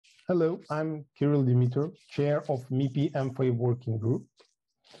Hello, I'm Kirill Dimitrov, chair of MIPI M-PHY working group.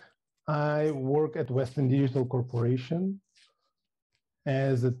 I work at Western Digital Corporation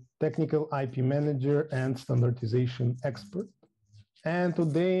as a technical IP manager and standardization expert. And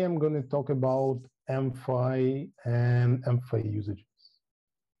today I'm going to talk about M-PHY and M-PHY usages.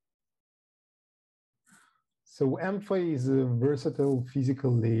 So M-PHY is a versatile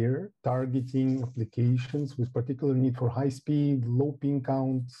physical layer targeting applications with particular need for high speed, low pin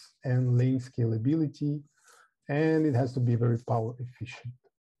counts, and lane scalability, and it has to be very power efficient.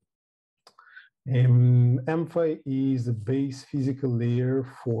 M-PHY is a base physical layer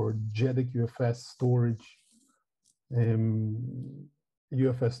for JEDEC UFS storage, UFS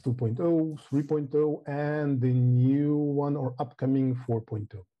 2.0, 3.0, and the new one or upcoming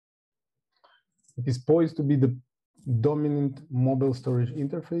 4.0. It is poised to be the dominant mobile storage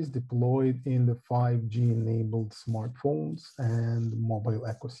interface deployed in the 5G-enabled smartphones and mobile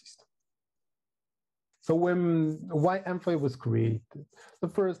ecosystem. So why M-PHY was created? The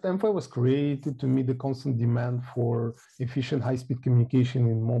first, M-PHY was created to meet the constant demand for efficient high-speed communication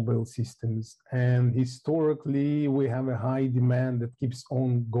in mobile systems. And historically, we have a high demand that keeps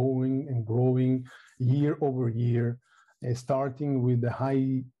on going and growing year over year, starting with the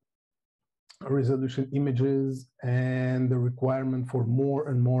high resolution images and the requirement for more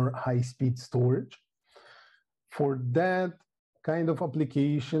and more high-speed storage. For that kind of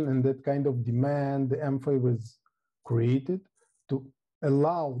application and that kind of demand, the M-PHY was created to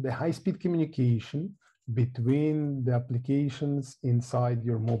allow the high-speed communication between the applications inside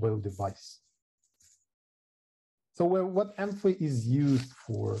your mobile device. So what M-PHY is used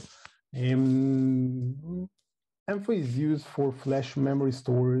for? M-PHY is used for flash memory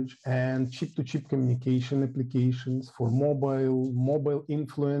storage and chip-to-chip communication applications for mobile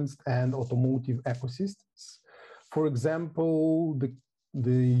influenced and automotive ecosystems. For example,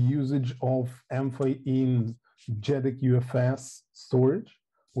 the usage of M-PHY in JEDEC UFS storage,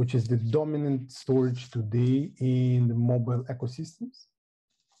 which is the dominant storage today in the mobile ecosystems.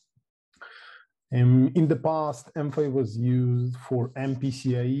 In the past, M-PHY was used for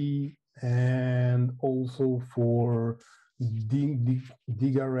MPCIe and also for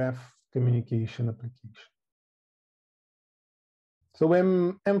DiGRF communication application. So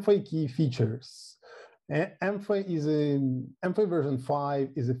M-PHY key features. M-PHY version 5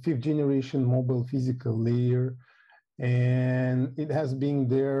 is a 5th generation mobile physical layer, and it has been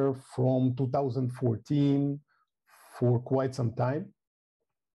there from 2014 for quite some time.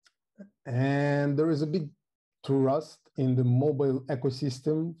 And there is a big trust in the mobile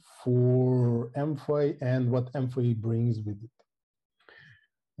ecosystem for M-PHY and what M-PHY brings with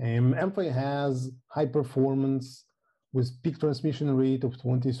it. M-PHY has high performance with peak transmission rate of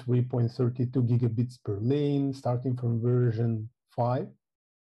 23.32 gigabits per lane, starting from version 5.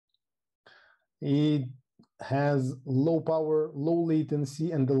 It has low power, low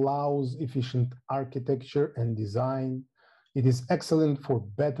latency, and allows efficient architecture and design. It is excellent for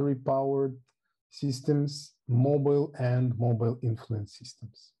battery-powered systems, mobile and mobile influence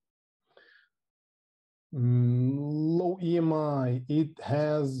systems. Low EMI, it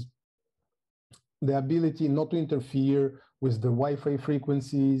has the ability not to interfere with the Wi-Fi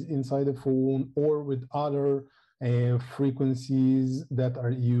frequencies inside the phone or with other frequencies that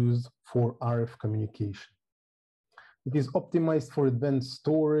are used for RF communication. It is optimized for advanced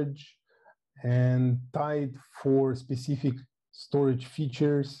storage and tied for specific storage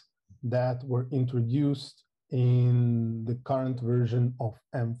features that were introduced in the current version of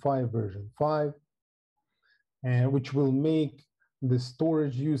M-PHY version 5, which will make the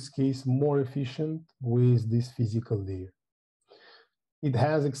storage use case more efficient with this physical layer. It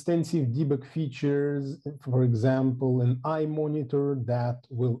has extensive debug features, for example, an eye monitor that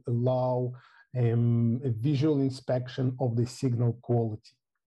will allow a visual inspection of the signal quality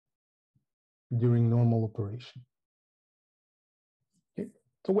during normal operation. Okay.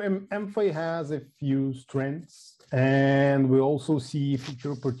 So M-PHY has a few strengths, and we also see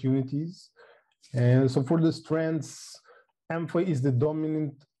future opportunities. And so for the strengths, M-PHY is the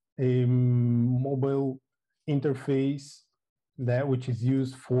dominant mobile interface which is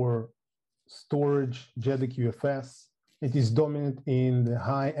used for storage JEDEC UFS. It is dominant in the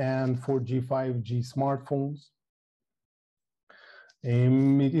high-end 4G, 5G smartphones.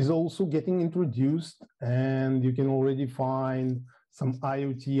 It is also getting introduced, and you can already find some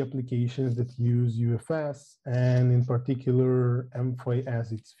IoT applications that use UFS, and in particular, M-PHY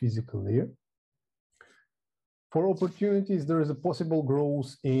as its physical layer. For opportunities, there is a possible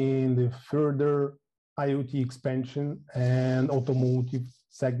growth in the further IoT expansion and automotive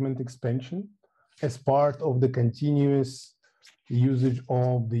segment expansion as part of the continuous usage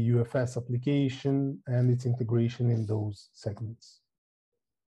of the UFS application and its integration in those segments.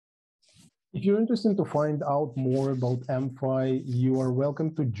 If you're interested to find out more about MPHY, you are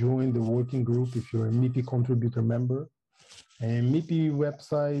welcome to join the working group if you're a MIPI contributor member. And MIPI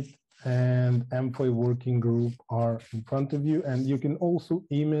website and MPHY working group are in front of you, and you can also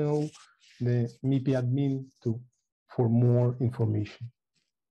email the MIPI admin for more information.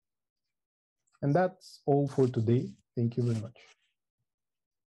 And that's all for today. Thank you very much.